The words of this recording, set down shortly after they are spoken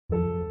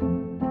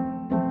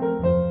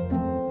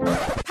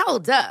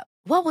Hold up.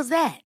 What was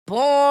that?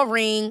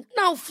 Boring.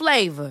 No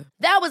flavor.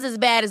 That was as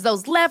bad as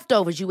those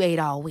leftovers you ate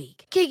all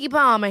week. Keke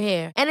Palmer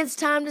here, and it's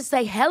time to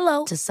say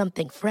hello to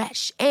something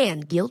fresh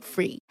and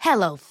guilt-free.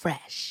 Hello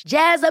Fresh.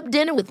 Jazz up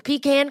dinner with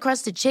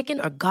pecan-crusted chicken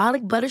or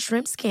garlic butter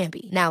shrimp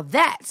scampi. Now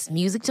that's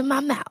music to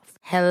my mouth.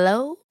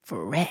 Hello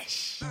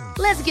Fresh.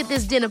 Let's get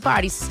this dinner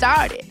party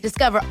started.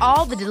 Discover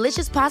all the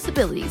delicious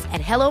possibilities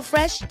at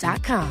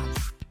hellofresh.com.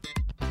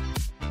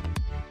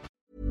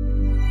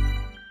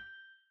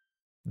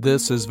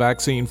 This is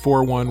Vaccine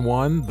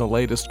 411, the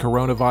latest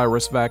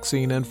coronavirus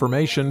vaccine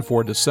information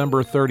for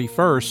December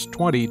 31st,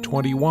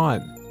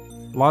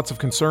 2021. Lots of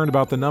concern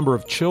about the number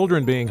of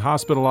children being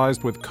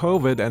hospitalized with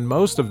COVID, and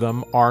most of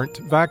them aren't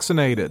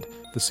vaccinated.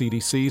 The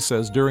CDC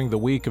says during the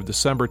week of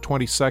December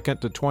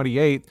 22nd to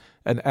 28th,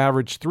 an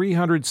average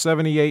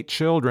 378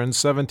 children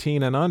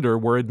 17 and under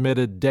were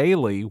admitted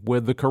daily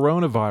with the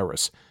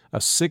coronavirus, a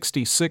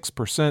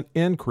 66%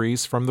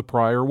 increase from the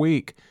prior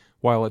week.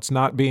 While it's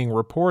not being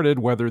reported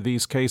whether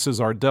these cases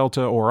are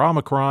Delta or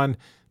Omicron,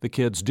 the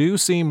kids do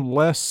seem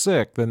less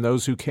sick than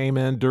those who came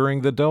in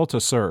during the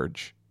Delta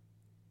surge.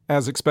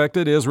 As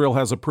expected, Israel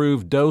has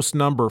approved dose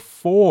number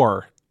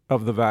 4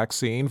 of the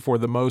vaccine for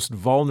the most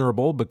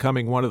vulnerable,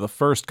 becoming one of the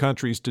first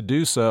countries to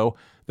do so.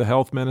 The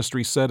health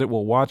ministry said it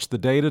will watch the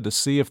data to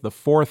see if the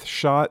 4th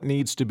shot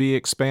needs to be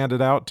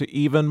expanded out to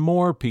even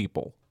more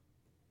people.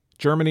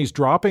 Germany's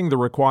dropping the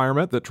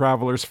requirement that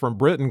travelers from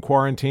Britain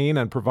quarantine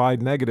and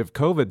provide negative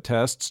COVID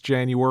tests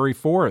January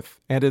 4th.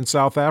 And in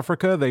South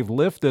Africa, they've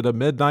lifted a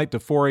midnight to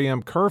 4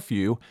 a.m.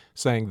 curfew,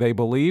 saying they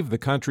believe the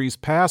country's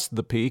past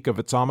the peak of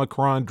its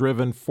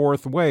Omicron-driven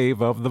 4th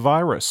wave of the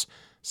virus.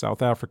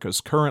 South Africa's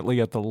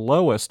currently at the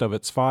lowest of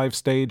its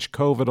 5-stage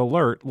COVID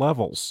alert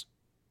levels.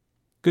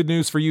 Good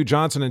news for you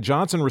Johnson &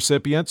 Johnson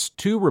recipients.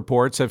 2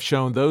 reports have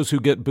shown those who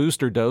get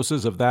booster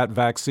doses of that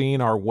vaccine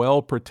are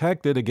well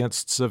protected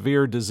against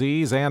severe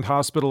disease and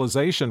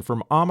hospitalization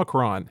from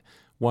Omicron.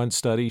 One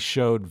study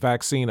showed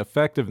vaccine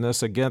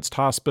effectiveness against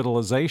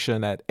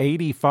hospitalization at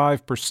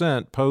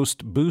 85%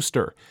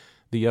 post-booster.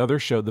 The other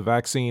showed the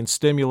vaccine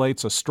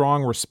stimulates a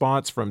strong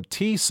response from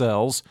T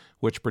cells,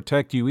 which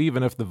protect you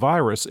even if the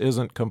virus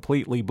isn't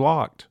completely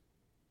blocked.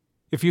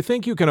 If you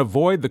think you can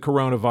avoid the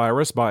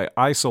coronavirus by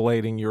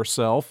isolating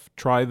yourself,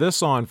 try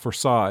this on for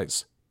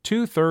size.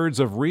 2/3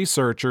 of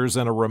researchers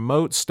in a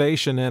remote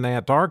station in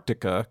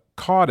Antarctica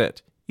caught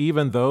it,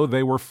 even though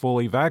they were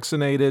fully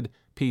vaccinated,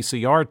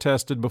 PCR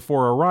tested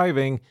before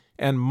arriving,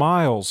 and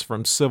miles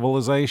from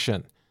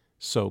civilization.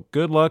 So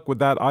good luck with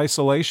that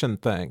isolation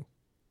thing.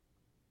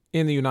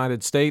 In the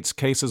United States,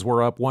 cases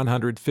were up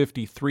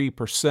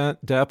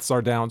 153%, deaths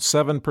are down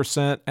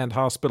 7%, and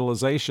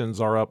hospitalizations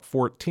are up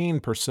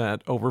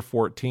 14% over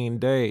 14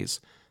 days.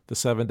 The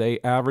 7-day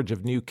average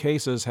of new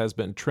cases has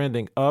been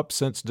trending up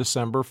since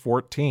December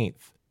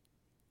 14th.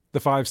 The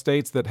 5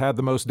 states that had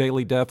the most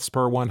daily deaths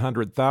per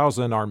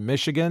 100,000 are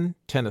Michigan,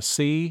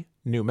 Tennessee,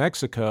 New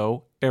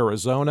Mexico,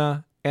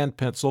 Arizona, and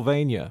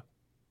Pennsylvania.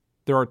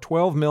 There are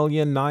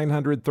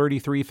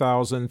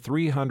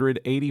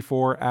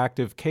 12,933,384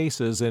 active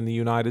cases in the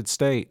United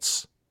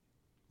States.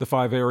 The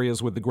 5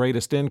 areas with the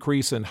greatest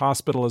increase in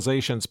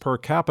hospitalizations per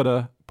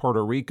capita: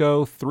 Puerto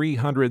Rico,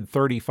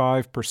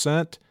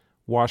 335%,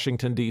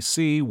 Washington,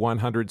 D.C.,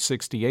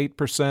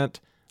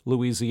 168%,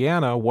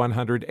 Louisiana,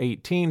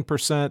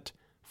 118%,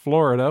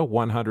 Florida,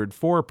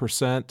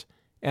 104%,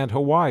 and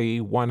Hawaii,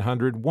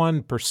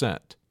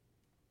 101%.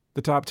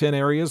 The top 10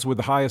 areas with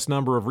the highest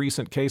number of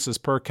recent cases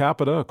per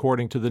capita,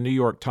 according to the New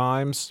York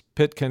Times: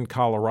 Pitkin,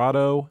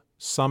 Colorado,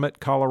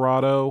 Summit,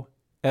 Colorado,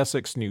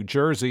 Essex, New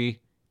Jersey,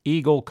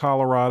 Eagle,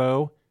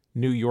 Colorado,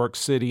 New York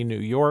City, New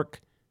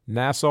York,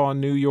 Nassau,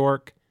 New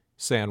York,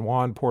 San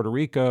Juan, Puerto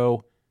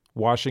Rico,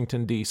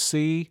 Washington,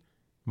 D.C.,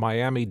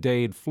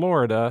 Miami-Dade,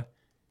 Florida,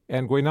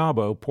 and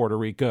Guaynabo, Puerto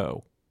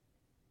Rico.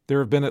 There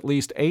have been at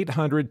least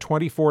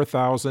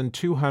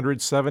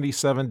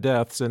 824,277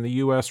 deaths in the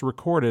U.S.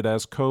 recorded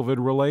as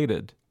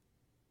COVID-related.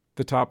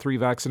 The top 3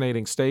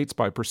 vaccinating states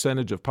by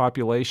percentage of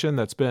population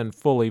that's been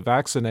fully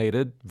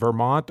vaccinated: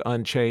 Vermont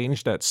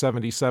unchanged at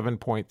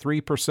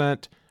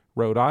 77.3%,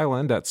 Rhode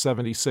Island at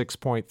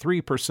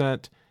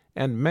 76.3%,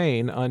 and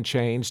Maine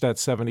unchanged at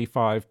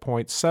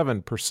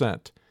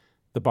 75.7%.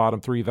 The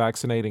bottom 3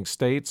 vaccinating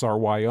states are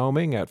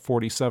Wyoming at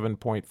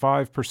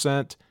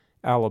 47.5%,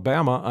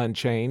 Alabama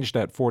unchanged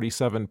at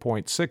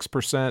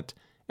 47.6%,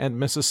 and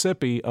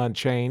Mississippi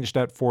unchanged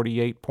at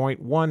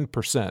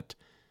 48.1%.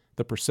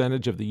 The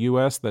percentage of the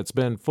U.S. that's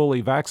been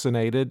fully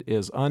vaccinated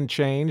is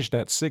unchanged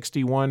at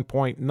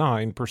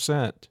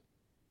 61.9%.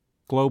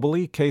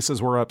 Globally,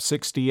 cases were up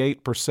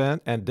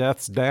 68% and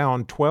deaths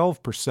down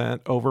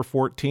 12% over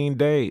 14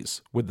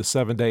 days, with the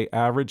 7-day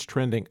average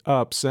trending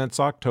up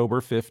since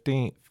October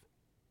 15th.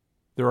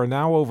 There are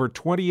now over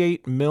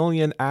 28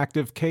 million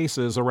active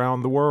cases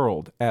around the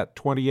world at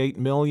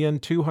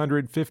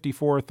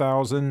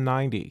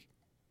 28,254,090.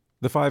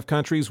 The 5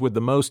 countries with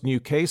the most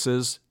new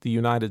cases: the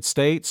United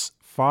States,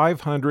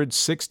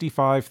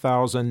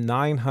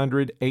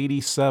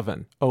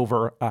 565,987,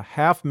 over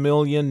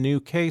 500,000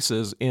 new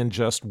cases in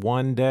just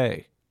one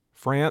day.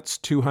 France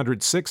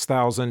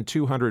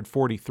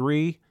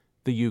 206,243,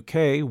 the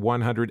UK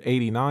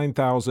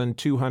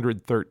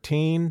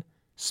 189,213,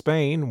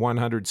 Spain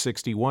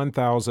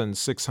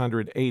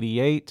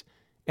 161,688,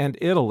 and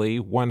Italy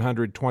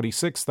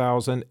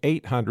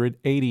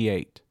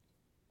 126,888.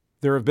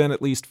 There have been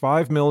at least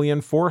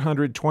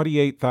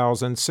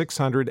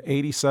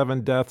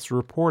 5,428,687 deaths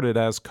reported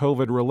as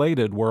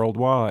COVID-related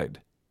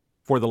worldwide.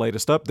 For the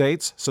latest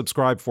updates,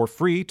 subscribe for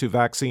free to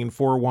Vaccine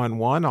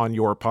 411 on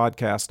your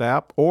podcast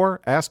app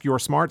or ask your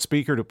smart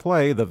speaker to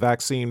play the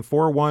Vaccine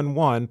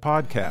 411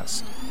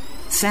 podcast.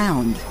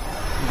 Sound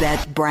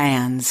that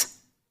brands.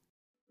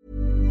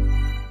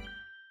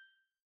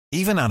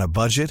 Even on a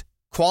budget,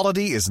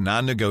 quality is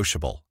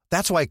non-negotiable.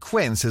 That's why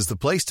Quince is the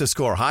place to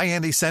score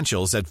high-end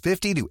essentials at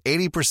 50 to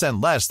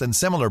 80% less than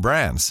similar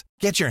brands.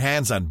 Get your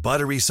hands on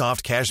buttery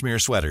soft cashmere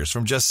sweaters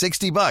from just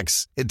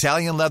 $60,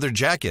 Italian leather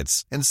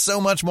jackets, and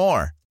so much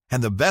more.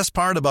 And the best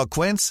part about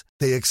Quince,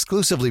 they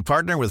exclusively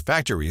partner with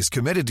factories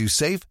committed to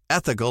safe,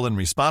 ethical, and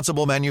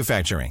responsible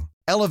manufacturing.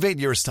 Elevate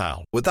your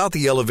style without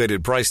the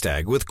elevated price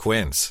tag with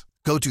Quince.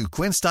 Go to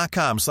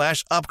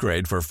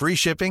quince.com/upgrade for free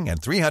shipping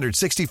and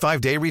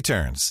 365-day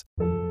returns.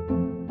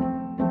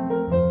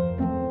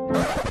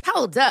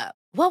 Hold up.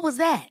 What was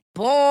that?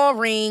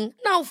 Boring.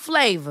 No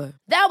flavor.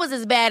 That was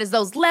as bad as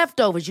those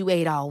leftovers you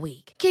ate all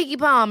week. Keke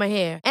Palmer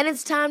here, and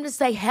it's time to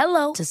say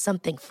hello to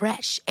something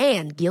fresh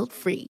and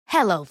guilt-free.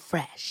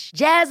 HelloFresh.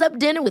 Jazz up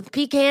dinner with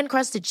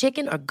pecan-crusted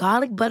chicken or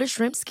garlic butter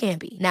shrimp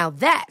scampi. Now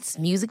that's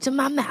music to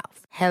my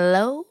mouth.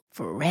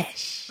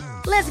 HelloFresh.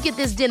 Let's get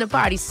this dinner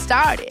party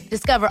started.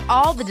 Discover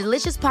all the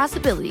delicious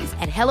possibilities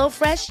at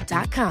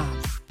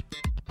HelloFresh.com.